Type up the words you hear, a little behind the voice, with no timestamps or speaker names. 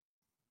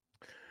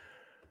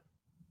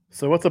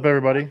So what's up,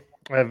 everybody?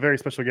 I have very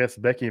special guests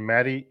Becky,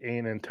 Maddie,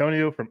 and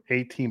Antonio from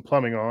A Team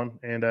Plumbing on,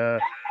 and I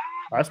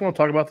just want to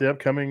talk about the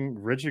upcoming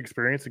RIDGID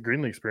experience and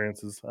Greenlee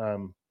experiences.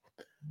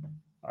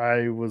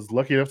 I was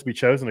lucky enough to be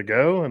chosen to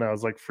go, and I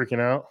was like freaking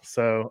out.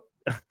 So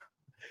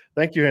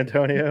thank you,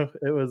 Antonio.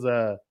 It was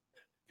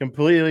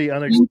completely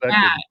unexpected.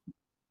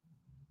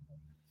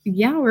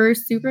 Yeah, we're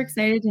super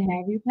excited to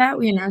have you, Pat.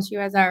 We announced you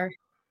as our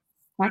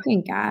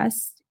second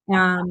guest.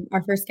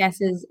 Our first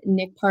guest is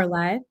Nick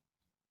Parlett.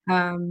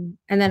 And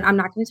then I'm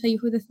not going to tell you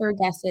who the third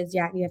guest is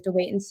yet. You have to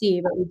wait and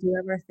see, but we do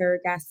have our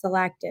third guest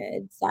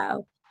selected.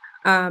 So,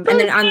 and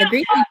then on the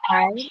Greenlee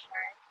side,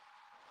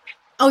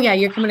 oh yeah,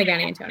 you're coming again,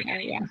 Antonio.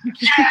 Yeah.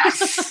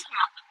 Yes.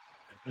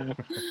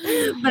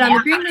 But on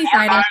the Greenlee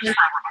side,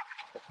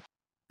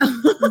 on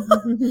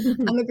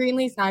the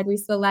Greenlee side, we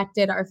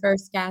selected our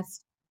first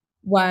guest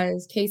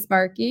was Kay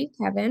Sparky,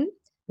 Kevin.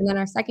 And then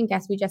our second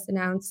guest we just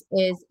announced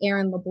is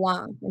Aaron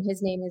LeBlanc, and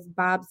his name is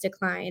Bob's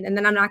Decline. And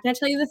then I'm not going to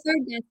tell you the third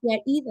guest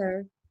yet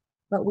either,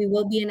 but we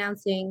will be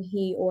announcing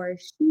he or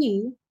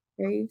she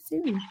very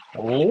soon.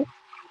 Oh,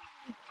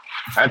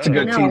 that's a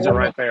good teaser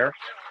right there.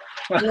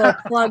 A little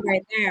plug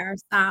right there.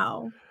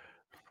 So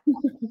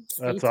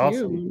That's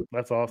awesome.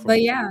 That's awesome.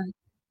 But yeah,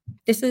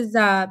 this is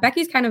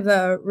Becky's kind of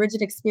a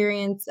RIDGID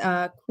experience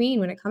queen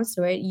when it comes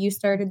to it. You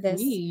started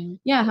this,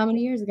 yeah. How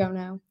many years ago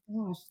now?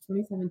 Gosh,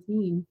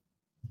 2017.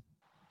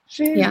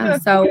 Yeah,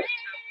 so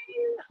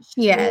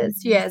she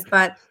is.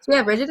 But so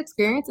yeah, RIDGID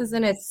experience is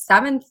in its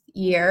 7th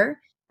year,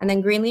 and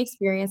then Greenlee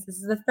experience, this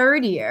is the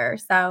 3rd year.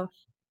 So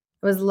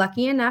I was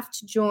lucky enough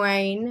to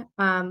join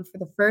for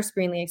the first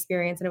Greenlee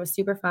experience, and it was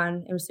super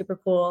fun. It was super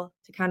cool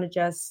to kind of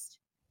just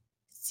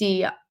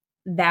see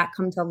that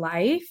come to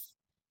life.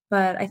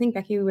 But I think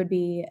Becky would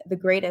be the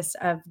greatest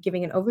of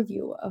giving an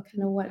overview of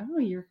kind of what. Oh,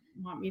 you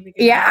want me to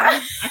get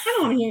Yeah. I kind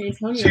of want to hear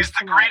Antonio. She's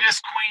the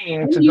greatest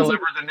queen to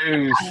deliver the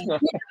news.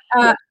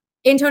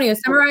 Antonio,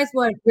 summarize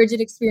what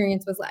RIDGID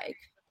experience was like.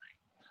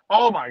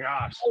 Oh my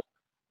gosh.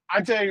 I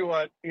tell you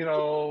what,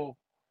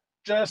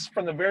 just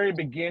from the very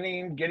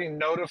beginning, getting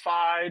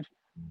notified.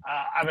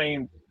 I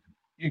mean,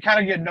 you kind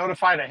of get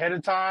notified ahead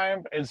of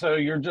time. And so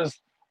you're just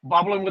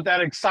bubbling with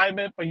that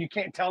excitement, but you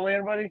can't tell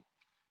anybody.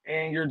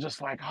 And you're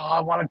just like, oh,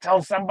 I want to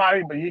tell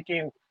somebody, but you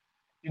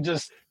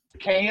just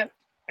can't.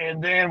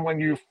 And then when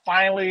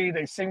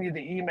they send you the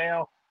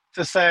email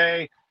to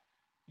say,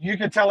 you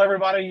can tell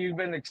everybody you've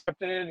been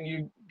accepted and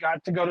you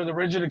got to go to the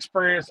RIDGID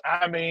experience.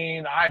 I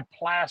mean, I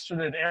plastered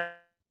it.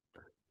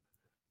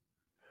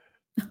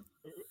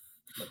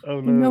 Oh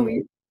no.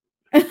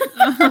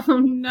 Oh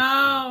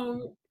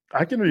no.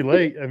 I can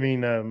relate. I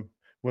mean,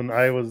 when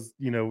I was,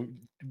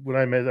 when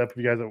I met up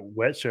with you guys at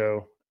Wet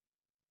Show.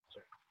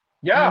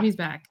 Yeah. He's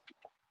back.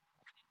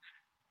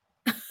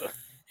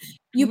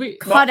 You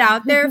cut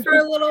out there for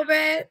a little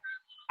bit,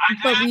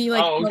 but we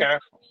okay.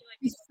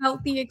 We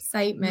felt the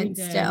excitement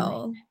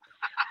still.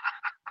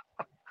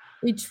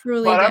 We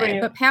truly But, did. I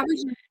mean, but Pat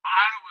was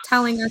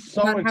telling us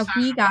so about how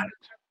he got.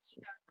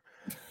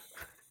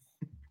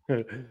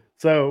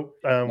 So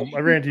I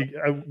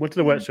went to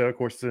the Wet Show. Of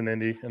course, it's in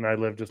Indy, and I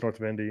live just north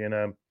of Indy. And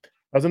I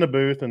was in a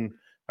booth, and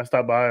I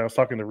stopped by. I was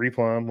talking to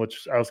Replum,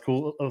 which I was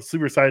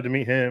super excited to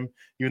meet him,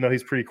 even though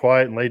he's pretty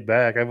quiet and laid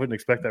back. I wouldn't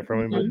expect that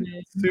from him, but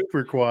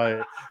super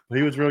quiet. But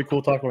he was really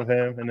cool talking with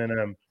him. And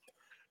then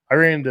I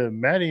ran into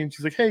Maddie, and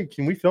she's like, "Hey,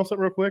 can we film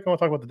something real quick? I want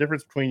to talk about the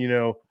difference between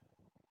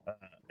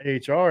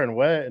AHR and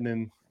Wet." And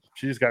then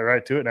she just got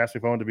right to it and asked me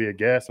if I wanted to be a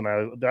guest. And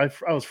I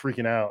was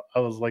freaking out. I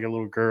was like a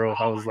little girl.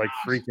 I was like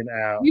freaking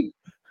out.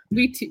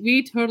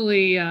 We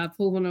totally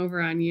pulled one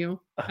over on you.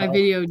 I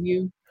videoed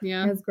you.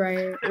 Yeah, that's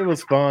great. It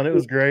was fun. It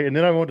was great. And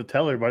then I wanted to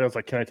tell everybody. I was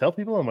like, "Can I tell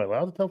people? Am I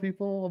allowed to tell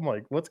people?" I'm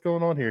like, "What's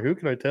going on here? Who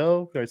can I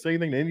tell? Can I say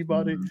anything to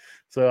anybody?"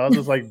 So I was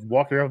just like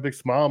walking around with a big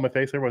smile on my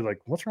face. Everybody's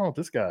like, "What's wrong with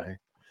this guy?"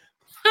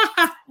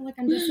 Like,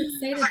 I'm just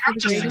excited I'm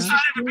just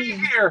excited to be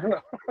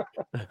here.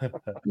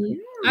 Yeah.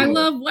 I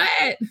love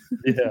Wet.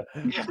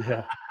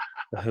 Yeah.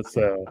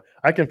 So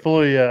I can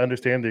fully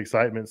understand the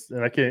excitement,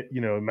 and I can't,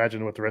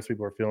 imagine what the rest of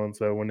people are feeling.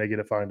 So when they get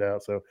to find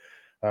out, so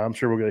I'm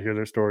sure we'll get to hear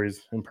their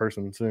stories in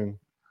person soon.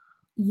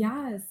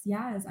 Yes.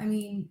 I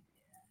mean,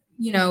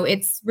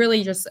 it's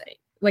really just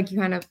like you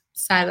kind of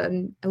said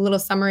in a little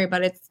summary,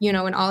 but it's,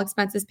 an all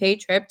expenses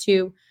paid trip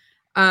to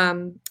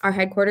our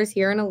headquarters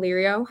here in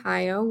Elyria,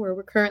 Ohio, where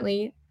we're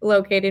currently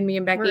located, me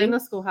and Becky. We're in the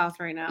schoolhouse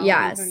right now.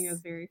 Yes. Antonio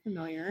is very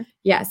familiar.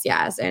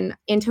 Yes. And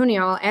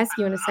Antonio, I'll ask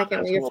you in a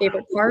second what your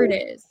favorite part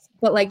is.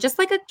 But just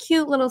like a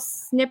cute little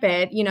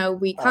snippet,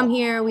 we come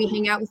here, we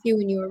hang out with you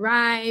when you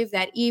arrive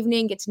that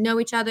evening, get to know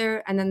each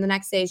other. And then the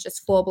next day is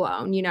just full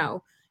blown,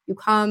 you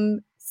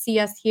come see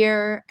us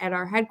here at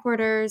our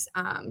headquarters,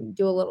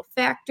 do a little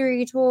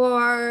factory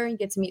tour, you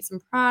get to meet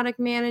some product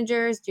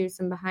managers, do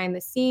some behind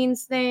the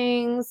scenes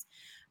things.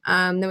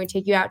 Then we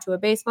take you out to a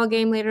baseball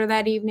game later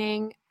that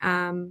evening.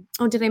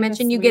 Did I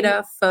mention you get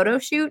a photo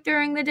shoot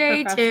during the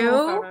day too?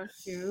 Photo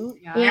shoot.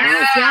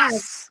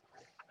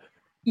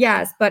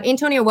 Yes. But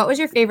Antonio, what was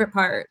your favorite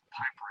part?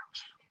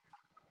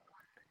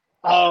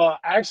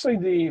 Actually,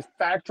 the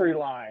factory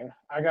line,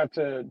 I got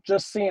to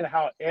just seeing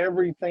how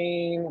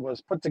everything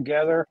was put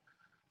together,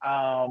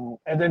 and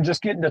then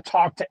just getting to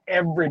talk to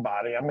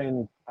everybody. I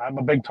mean, I'm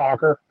a big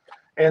talker,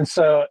 and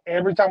so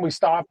every time we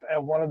stopped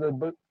at one of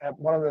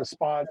the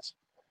spots,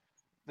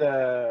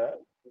 the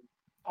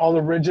all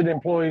the RIDGID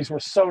employees were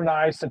so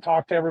nice to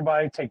talk to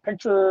everybody, take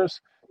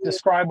pictures,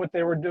 describe what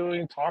they were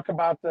doing, talk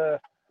about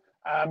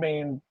I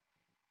mean,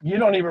 you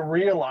don't even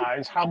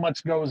realize how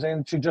much goes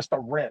into just a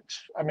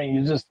wrench. I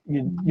mean,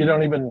 you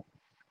don't even,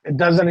 it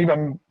doesn't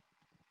even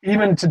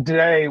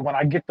today when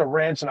I get the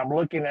wrench and I'm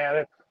looking at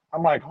it,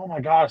 I'm like, oh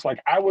my gosh, like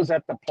I was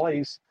at the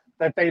place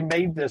that they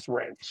made this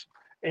wrench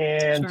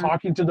and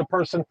talking to the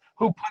person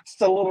who puts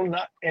the little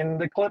nut and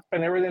the clip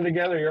and everything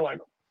together. You're like,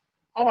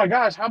 oh my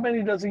gosh, how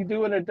many does he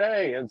do in a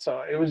day? And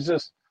so it was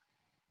just,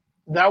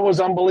 that was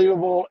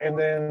unbelievable. And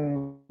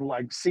then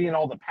like seeing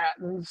all the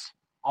patents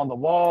on the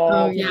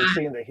wall, and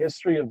seeing the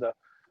history of the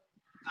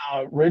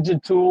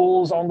RIDGID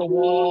tools on the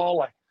wall.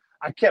 Like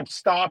I kept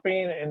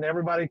stopping and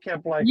everybody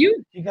kept like,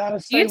 you gotta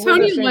stay with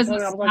us. Was a I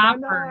was like,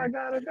 no, I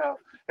gotta go.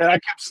 And I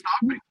kept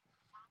stopping.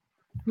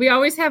 We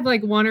always have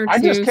like one or two. I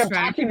just kept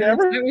talking to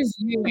everyone. That was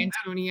you,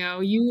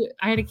 Antonio.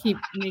 I had to keep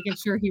making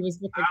sure he was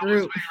with the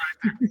group.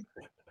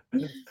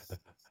 Yeah.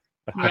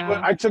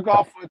 I took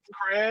off with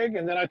Craig,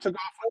 and then I took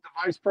off with the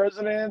vice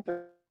president.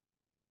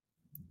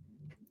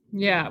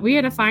 Yeah, we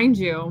had to find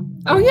you.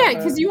 Oh yeah,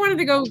 because you wanted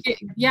to go.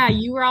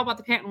 You were all about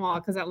the patent wall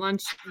because at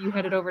lunch you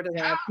headed over to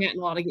the patent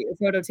wall to get your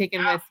photo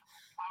taken with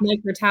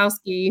Mike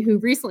Rotowski, who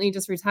recently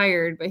just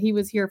retired, but he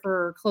was here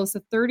for close to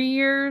 30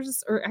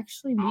 years, or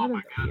actually more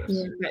than 30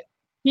 years. But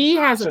he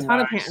has a ton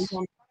of patents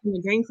on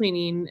the drain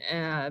cleaning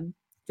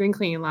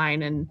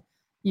line, and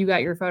you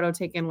got your photo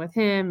taken with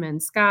him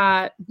and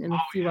Scott and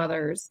a few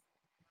others.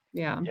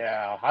 Yeah.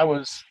 Yeah,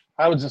 it's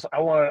just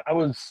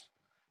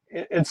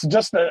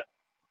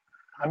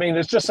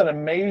it's just an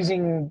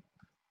amazing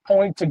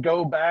point to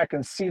go back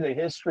and see the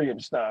history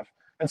of stuff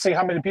and see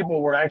how many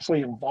people were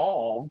actually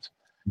involved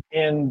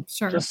in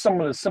just some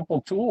of the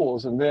simple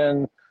tools. And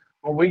then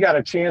when we got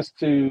a chance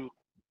to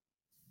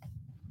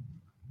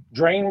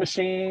drain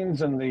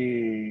machines and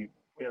the,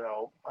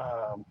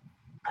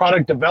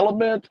 product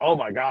development, oh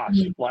my gosh,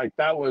 like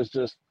that was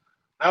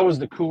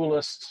the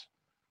coolest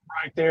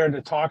right there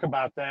to talk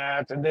about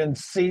that, and then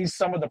see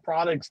some of the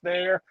products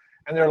there,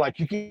 and they're like,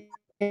 you can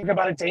talk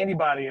about it to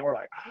anybody, and we're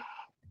like,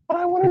 but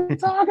I wanted to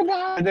talk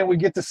about it. And then we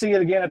get to see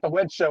it again at the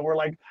wet show. We're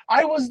like,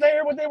 I was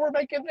there when they were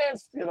making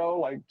this,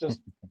 like just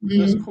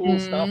cool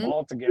stuff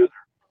all together.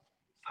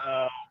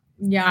 I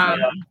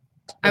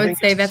would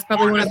say that's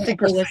probably one of the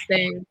coolest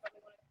things.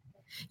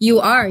 You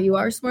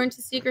are sworn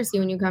to secrecy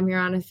when you come here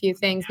on a few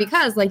things,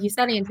 because like you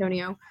said,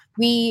 Antonio,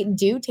 we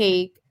do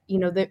take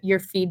your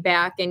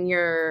feedback and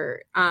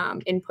your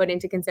input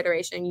into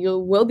consideration. You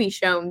will be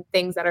shown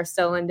things that are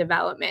still in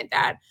development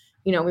that,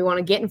 we want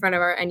to get in front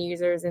of our end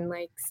users and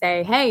like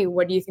say, hey,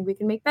 what do you think we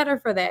can make better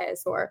for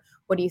this? Or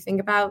what do you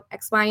think about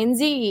X, Y, and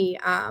Z?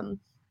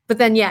 But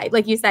then,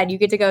 like you said, you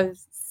get to go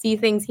see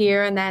things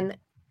here, and then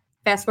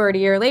fast forward a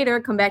year later,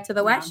 come back to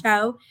the wet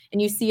show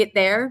and you see it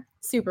there.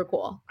 Super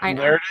cool. I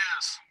know. There it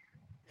is.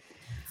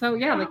 So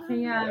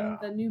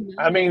the new.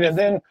 I mean, and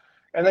then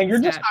you're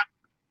just not.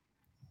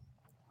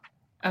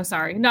 Oh,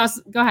 sorry. No,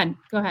 go ahead.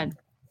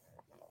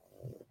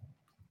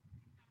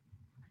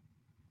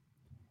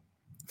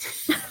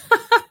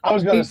 I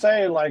was going to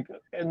say, like,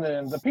 and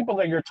then the people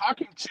that you're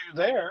talking to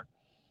there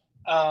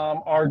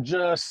are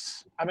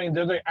just,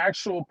 they're the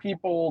actual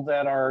people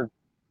that are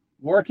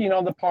working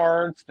on the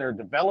parts. They're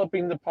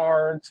developing the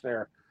parts.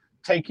 They're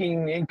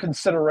taking in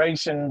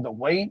consideration the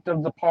weight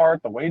of the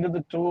part, the weight of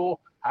the tool.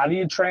 How do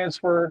you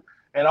transfer it?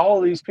 And all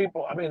of these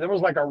people, there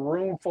was like a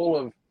room full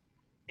of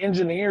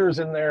engineers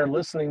in there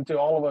listening to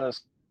all of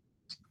us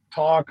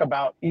talk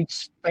about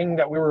each thing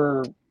that we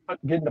were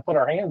getting to put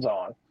our hands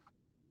on.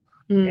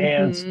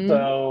 And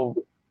so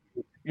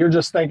you're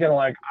just thinking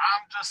like,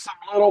 I'm just some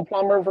little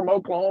plumber from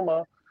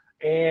Oklahoma,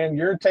 and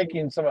you're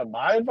taking some of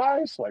my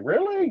advice? Like,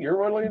 really? You're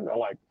really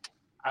like,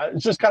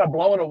 it's just kind of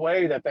blowing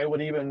away that they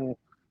would even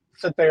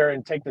sit there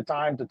and take the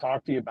time to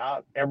talk to you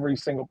about every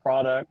single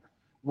product,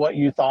 what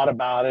you thought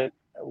about it,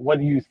 what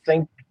do you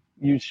think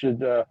you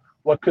should,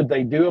 what could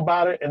they do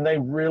about it? And they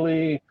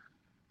really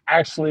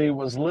actually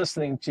was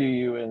listening to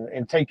you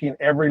and taking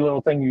every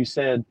little thing you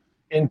said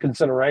in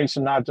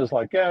consideration, not just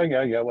like,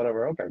 yeah,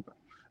 whatever. Okay,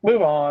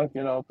 move on.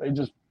 They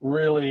just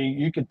really,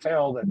 you could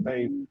tell that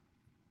they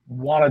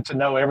wanted to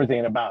know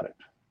everything about it.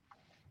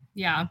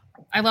 Yeah.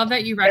 I love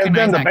that you recognize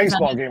that. And then the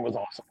baseball game was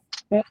awesome.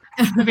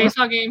 The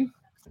baseball game.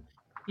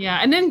 Yeah.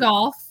 And then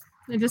golf.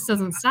 It just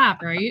doesn't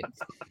stop, right?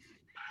 Oh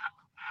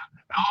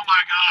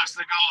my gosh, the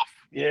golf.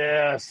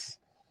 Yes.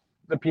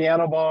 The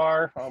piano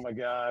bar. Oh my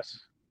gosh.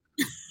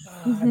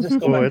 It's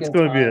going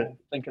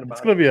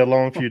to be a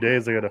long few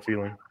days. I got a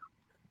feeling.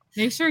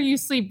 Make sure you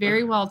sleep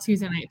very well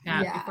Tuesday night,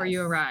 Pat, before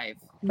you arrive.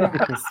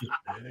 Yes.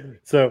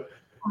 So,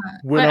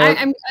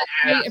 I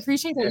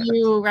appreciate that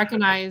you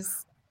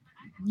recognize,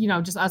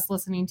 just us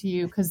listening to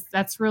you, because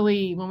that's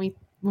really when we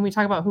when we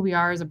talk about who we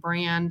are as a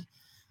brand,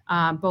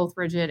 both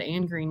Rigid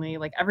and Greenly,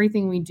 like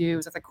everything we do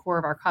is at the core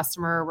of our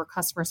customer. We're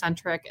customer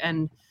centric,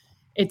 and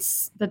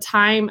it's the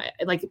time,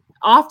 like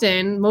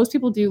often most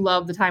people do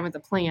love the time at the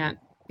plant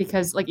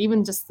because like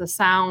even just the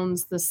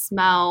sounds, the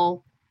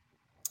smell,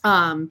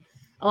 a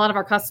lot of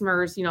our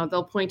customers, you know,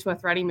 they'll point to a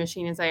threading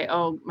machine and say,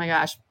 oh my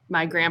gosh,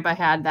 my grandpa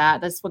had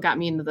that. That's what got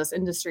me into this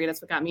industry.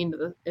 That's what got me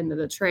into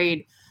the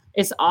trade.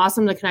 It's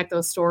awesome to connect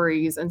those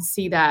stories and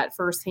see that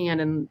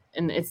firsthand.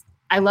 And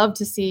I love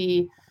to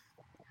see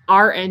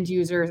our end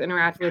users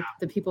interact with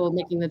the people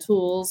making the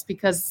tools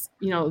because,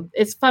 you know,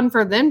 it's fun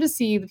for them to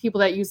see the people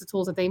that use the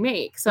tools that they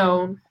make.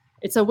 So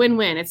it's a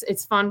win-win.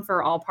 It's fun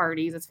for all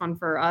parties. It's fun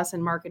for us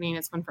in marketing.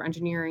 It's fun for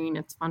engineering.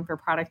 It's fun for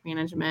product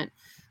management.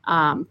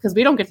 Because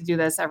we don't get to do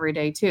this every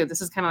day too. This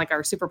is kind of like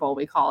our Super Bowl,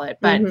 we call it.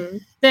 But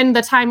then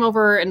the time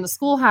over in the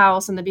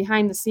schoolhouse and the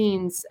behind the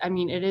scenes, I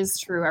mean, it is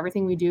true.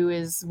 Everything we do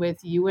is with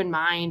you in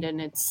mind. And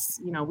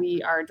it's, you know,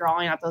 we are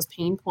drawing out those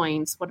pain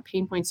points. What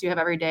pain points do you have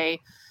every day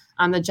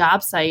on the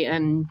job site?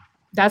 And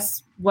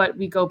that's what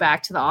we go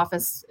back to the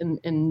office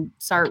and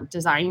start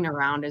designing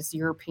around is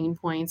your pain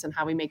points and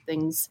how we make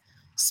things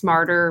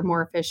smarter,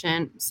 more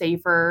efficient,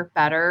 safer,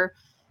 better.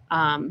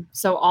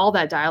 So all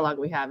that dialogue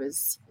we have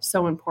is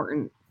so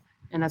important.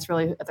 And that's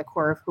really at the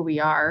core of who we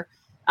are.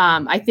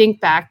 I think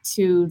back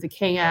to the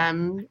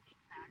KM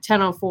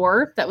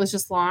 1004 that was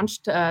just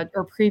launched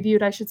or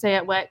previewed, I should say,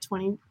 at WET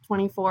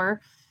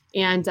 2024.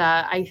 And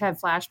I had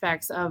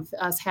flashbacks of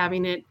us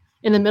having it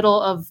in the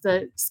middle of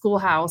the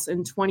schoolhouse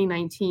in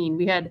 2019.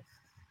 We had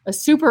a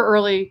super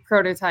early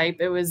prototype.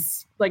 It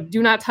was like,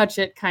 do not touch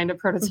it kind of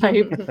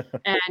prototype.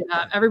 And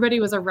everybody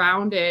was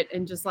around it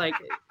and just like,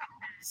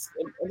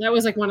 that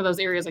was like one of those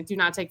areas, like do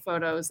not take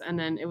photos. And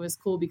then it was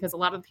cool because a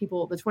lot of the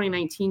people, the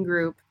 2019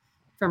 group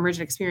from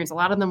Rigid Experience, a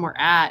lot of them were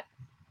at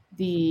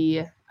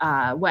the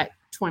WET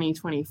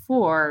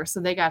 2024. So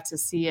they got to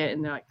see it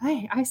and they're like,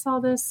 hey, I saw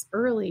this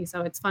early.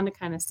 So it's fun to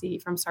kind of see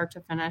from start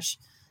to finish.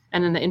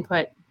 And then the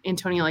input,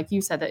 Antonio, like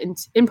you said, the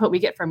input we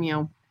get from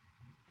you.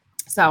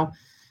 So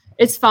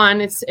it's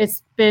fun.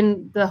 It's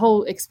been, the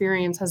whole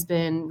experience has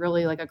been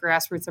really like a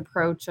grassroots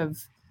approach of,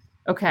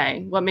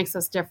 okay, what makes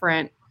us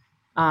different?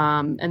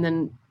 And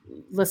then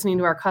listening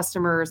to our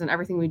customers and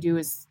everything we do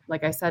is,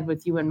 like I said,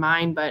 with you in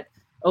mind, but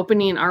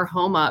opening our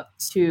home up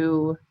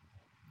to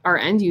our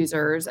end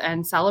users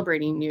and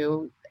celebrating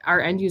you.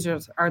 Our end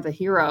users are the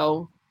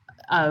hero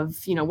of,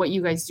 you know, what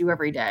you guys do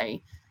every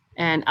day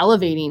and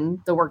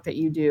elevating the work that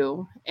you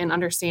do and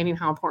understanding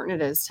how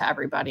important it is to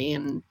everybody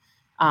and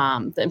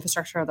the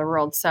infrastructure of the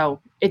world.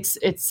 So it's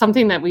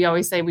something that we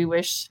always say we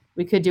wish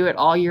we could do it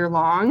all year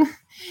long,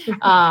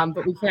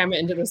 but we cram it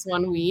into this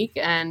 1 week.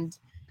 And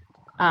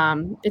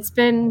it's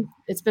been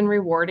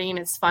rewarding.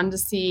 It's fun to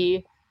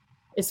see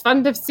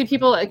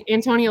people like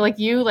Antonio, like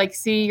you, like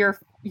see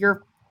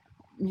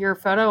your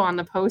photo on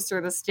the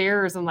poster, the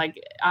stairs, and like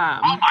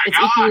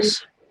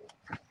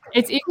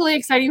it's equally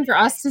exciting for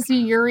us to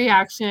see your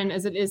reaction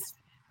as it is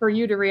for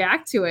you to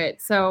react to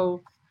it.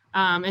 So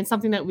and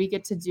something that we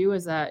get to do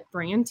as a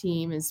brand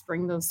team is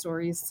bring those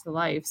stories to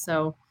life.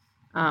 So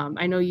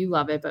I know you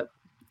love it, but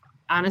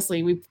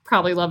honestly, we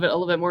probably love it a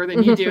little bit more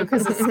than you do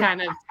because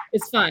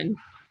it's fun.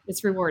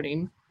 It's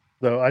rewarding.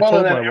 So I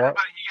told my wife, everybody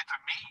you get to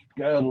meet.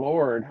 Good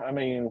Lord. I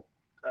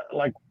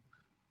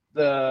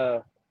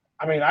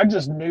mean, I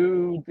just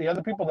knew the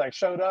other people that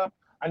showed up.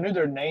 I knew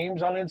their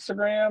names on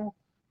Instagram,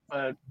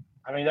 but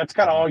I mean, that's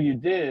kind of all you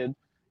did.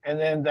 And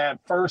then that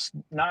first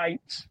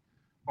night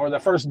or the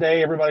first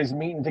day, everybody's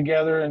meeting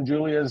together and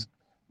Julia's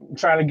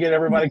trying to get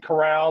everybody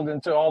corralled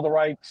into all the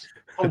right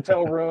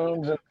hotel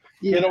rooms and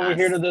get over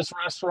here to this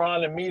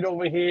restaurant and meet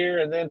over here.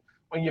 And then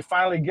when you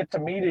finally get to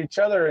meet each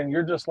other and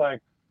you're just like,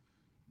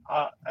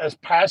 as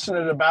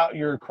passionate about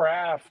your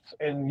craft,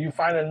 and you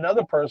find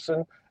another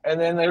person, and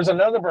then there's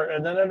another person,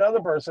 and then another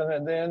person,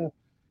 and then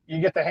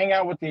you get to hang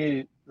out with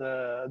the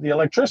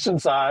electrician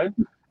side,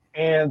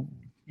 and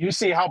you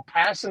see how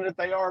passionate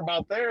they are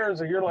about theirs,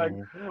 and you're like,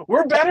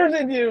 we're better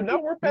than you. No,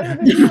 we're better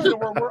than you.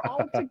 And we're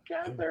all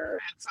together.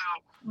 And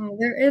so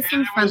there is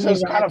some fun. It was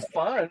just kind of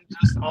fun,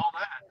 just all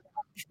that.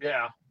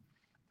 Yeah,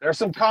 there's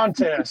some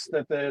contests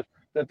that they're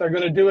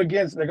going to do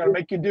against. They're going to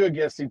make you do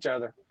against each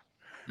other.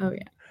 Oh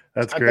yeah.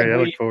 That's great. I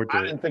look forward to it.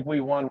 I didn't think we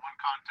won one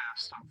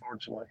contest,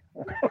 unfortunately.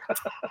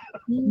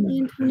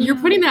 You're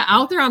putting that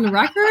out there on the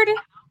record?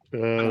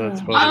 That's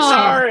funny. I'm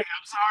sorry.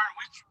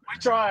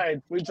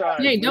 We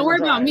tried. Hey, don't worry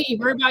about me.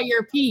 Worry about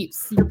your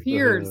peeps, your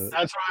peers.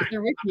 That's right.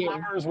 They're with you.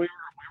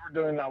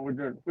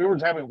 We were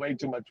having way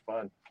too much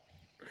fun.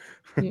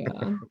 Yeah.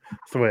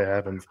 That's the way it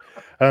happens.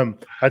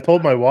 I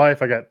told my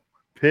wife I got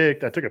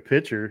picked. I took a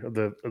picture of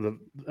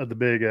the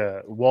big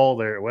wall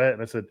there at WET,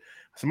 and I said,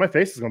 my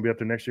face is going to be up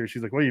there next year.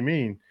 She's like, what do you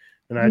mean?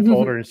 And I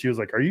told her, and she was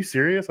like, are you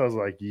serious? I was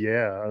like,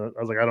 yeah. I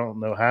was like, I don't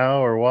know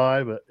how or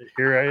why, but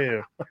here I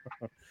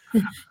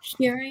am.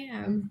 Here I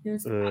am.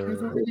 Here's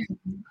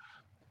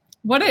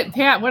what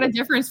a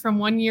difference from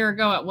 1 year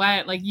ago at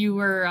WET. Like you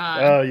were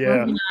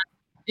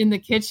in the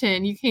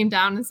kitchen. You came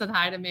down and said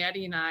hi to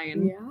Maddie and I,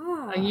 and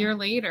a year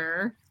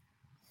later.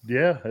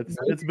 Yeah,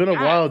 it's been a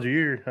wild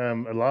year.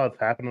 A lot has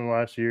happened in the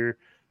last year,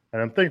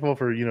 and I'm thankful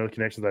for the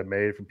connections I've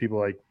made from people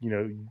like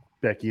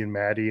Becky and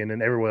Maddie, and then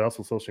everyone else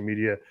on social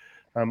media.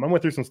 I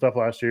went through some stuff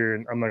last year,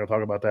 and I'm not gonna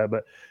talk about that,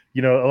 but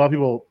a lot of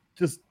people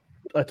just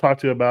I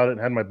talked to about it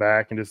and had my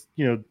back, and just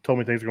told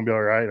me things are gonna be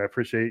all right. And I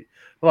appreciate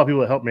a lot of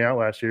people that helped me out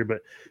last year. But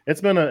it's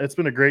been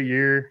a great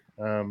year.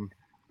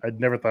 I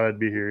never thought I'd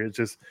be here. It's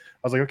just I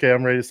was like, okay,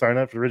 I'm ready to sign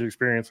up for the RIDGID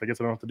experience. I guess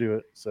I don't have to do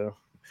it. So.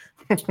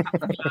 I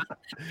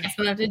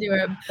still have to do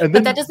it,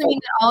 but that doesn't mean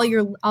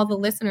that all the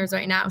listeners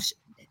right now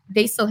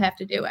they still have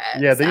to do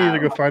it. Yeah, they need to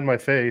go find my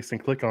face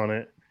and click on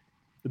it.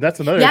 That's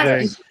another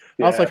thing.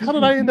 I was like, how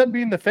did I end up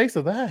being the face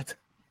of that?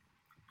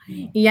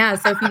 Yeah,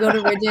 so if you go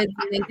to RIDGID,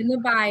 link in the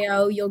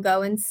bio, you'll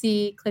go and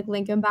click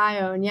link in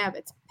bio, and but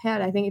it's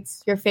Pat. I think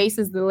it's your face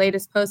is the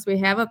latest post we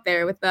have up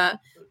there with the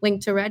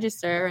link to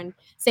register, and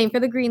same for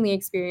the Greenlee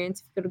experience.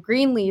 If you go to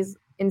Greenlee's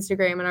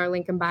Instagram and our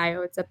link in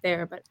bio, it's up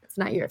there, but it's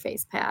not your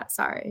face, Pat.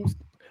 Sorry.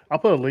 I'll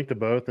put a link to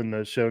both in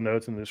the show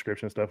notes and the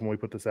description stuff when we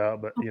put this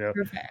out. But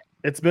perfect.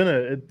 It's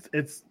been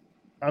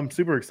I'm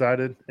super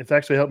excited. It's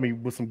actually helped me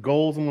with some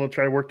goals I'm going to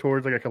try to work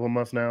towards. I got a couple of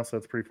months now, so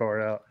it's pretty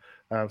far out.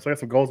 So I got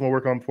some goals I'm going to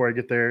work on before I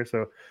get there.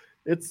 So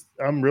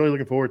I'm really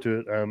looking forward to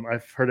it.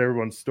 I've heard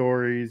everyone's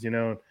stories,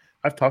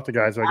 I've talked to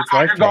guys like it's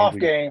life changing. Golf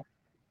game.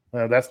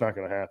 That's not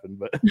going to happen,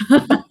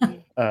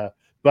 but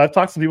but I've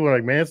talked to some people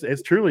like, man,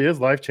 it truly is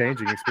life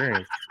changing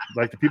experience.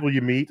 Like the people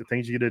you meet, the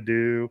things you get to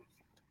do,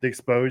 the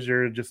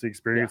exposure, just the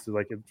experiences.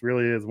 Like it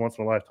really is once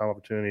in a lifetime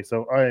opportunity.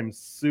 So I am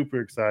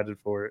super excited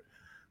for it.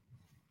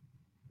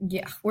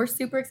 Yeah, we're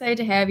super excited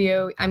to have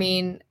you. I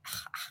mean,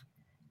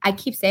 I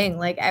keep saying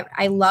like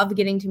I love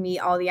getting to meet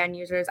all the end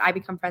users. I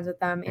become friends with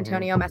them.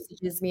 Antonio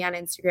messages me on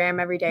Instagram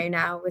every day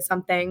now with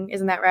something.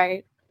 Isn't that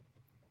right?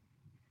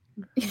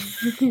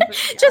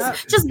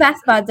 just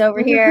best buds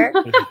over here.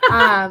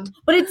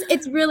 But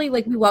it's really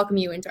like we welcome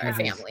you into our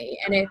family,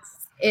 and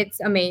it's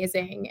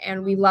amazing,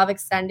 and we love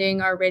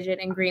extending our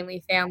RIDGID and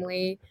Greenlee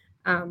family.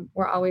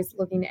 We're always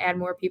looking to add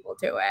more people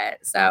to it,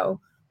 so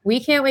we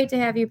can't wait to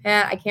have you,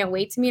 Pat. I can't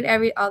wait to meet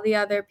all the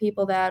other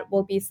people that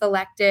will be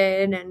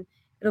selected, and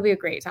it'll be a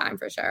great time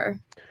for sure.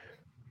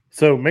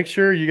 So make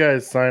sure you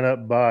guys sign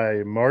up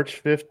by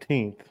March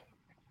 15th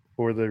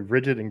for the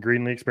RIDGID and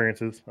Greenlee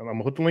experiences. I'm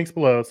gonna put the links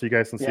below so you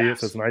guys can see it,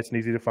 so it's nice and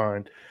easy to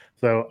find.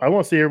 So I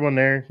want to see everyone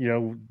there.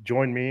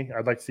 Join me.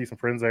 I'd like to see some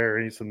friends there,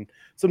 or some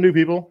new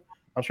people.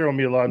 I'm sure we'll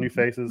meet a lot of new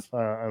faces.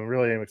 I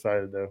really am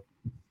excited though.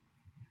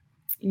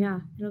 Yeah,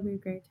 it'll be a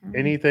great time.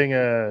 Anything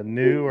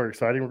new or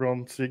exciting we're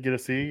going to get to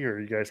see, or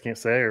you guys can't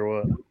say, or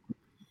what?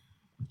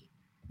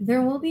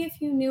 There will be a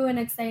few new and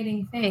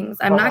exciting things.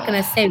 I'm not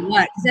going to say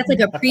what, because that's like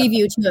a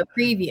preview to a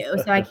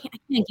preview. So I can't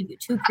give you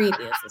two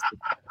previews.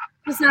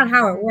 That's not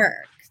how it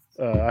works.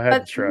 I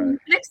have to try. You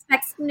can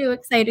expect some new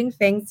exciting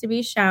things to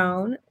be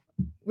shown.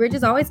 RIDGID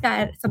has always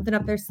got something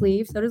up their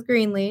sleeve. So does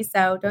Greenlee.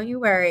 So don't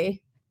you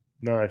worry.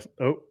 Nice.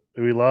 Oh,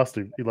 we lost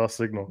him. He lost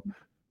signal.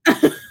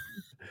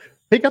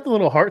 He got the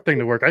little heart thing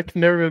to work. I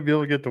can never be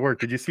able to get it to work.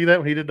 Did you see that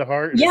when he did the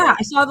heart? Yeah,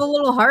 I saw the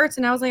little hearts,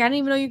 and I was like, I didn't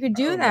even know you could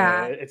do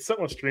that. Man. It's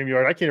something with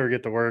StreamYard. I can't ever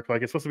get it to work.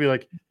 Like, it's supposed to be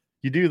like,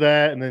 you do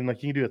that, and then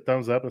like you can do a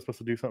thumbs up. It's supposed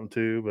to do something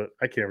too, but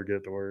I can't ever get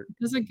it to work.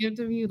 Does it give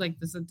to you like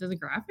does the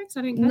graphics?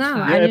 I didn't catch that.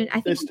 I didn't.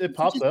 I think it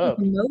pops up.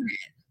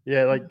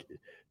 Yeah, like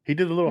he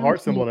did a little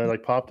heart symbol and it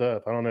like popped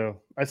up. I don't know.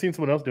 I seen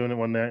someone else doing it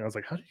one night. And I was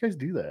like, how do you guys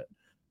do that?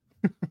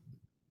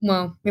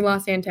 Well, we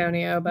lost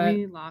Antonio, but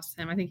we lost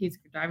him. I think he's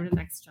driving to the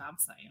next job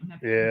site.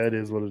 Yeah, it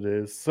is what it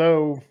is.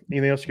 So,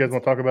 anything else you guys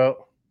want to talk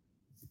about?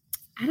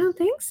 I don't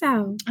think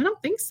so.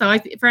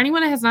 For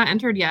anyone that has not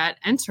entered yet,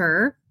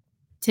 enter.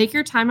 Take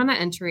your time on the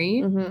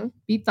entry.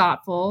 Be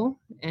thoughtful,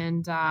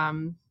 and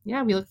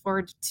we look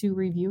forward to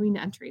reviewing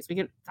the entries. We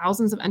get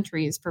thousands of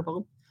entries for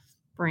both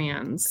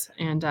brands,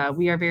 and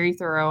we are very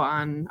thorough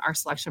on our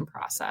selection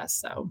process.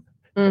 So,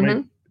 how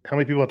many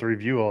people have to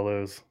review all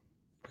those?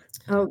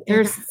 Oh,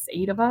 there's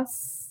 8 of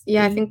us.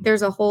 Yeah, I think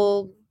there's a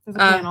whole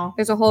panel.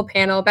 There's a whole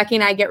panel. Becky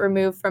and I get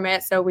removed from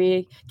it, so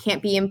we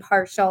can't be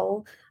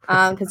impartial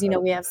because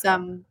we have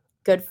some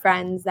good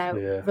friends that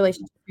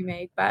relationships we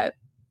make. But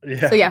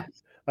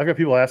I've got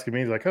people asking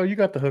me like, "Oh, you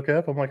got the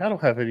hookup?" I'm like, "I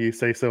don't have any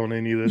say so on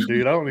any of this,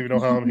 dude. I don't even know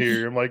how I'm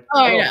here." I'm like,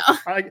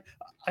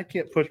 I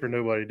can't push for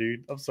nobody,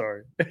 dude. I'm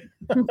sorry."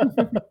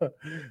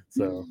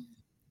 So,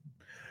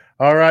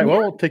 all right. Well, I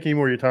won't take any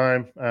more of your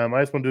time.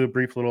 I just want to do a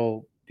brief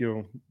little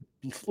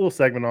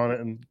segment on it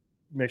and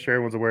make sure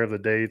everyone's aware of the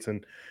dates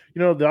and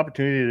the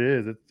opportunity it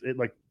is. It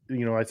like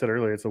I said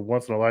earlier, it's a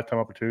once in a lifetime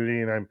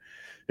opportunity, and I'm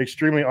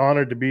extremely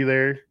honored to be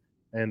there.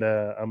 And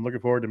I'm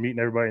looking forward to meeting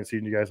everybody and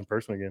seeing you guys in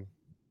person again.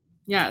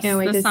 Yes, can't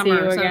wait this to summer.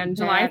 see you so again,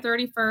 July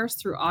 31st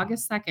through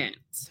August 2nd.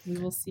 We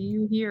will see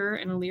you here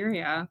in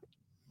Elyria.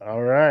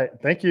 All right.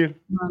 Thank you.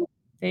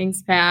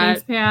 Thanks,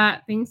 Pat.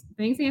 Thanks,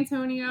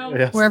 Antonio.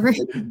 Yes. Wherever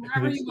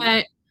you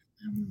went.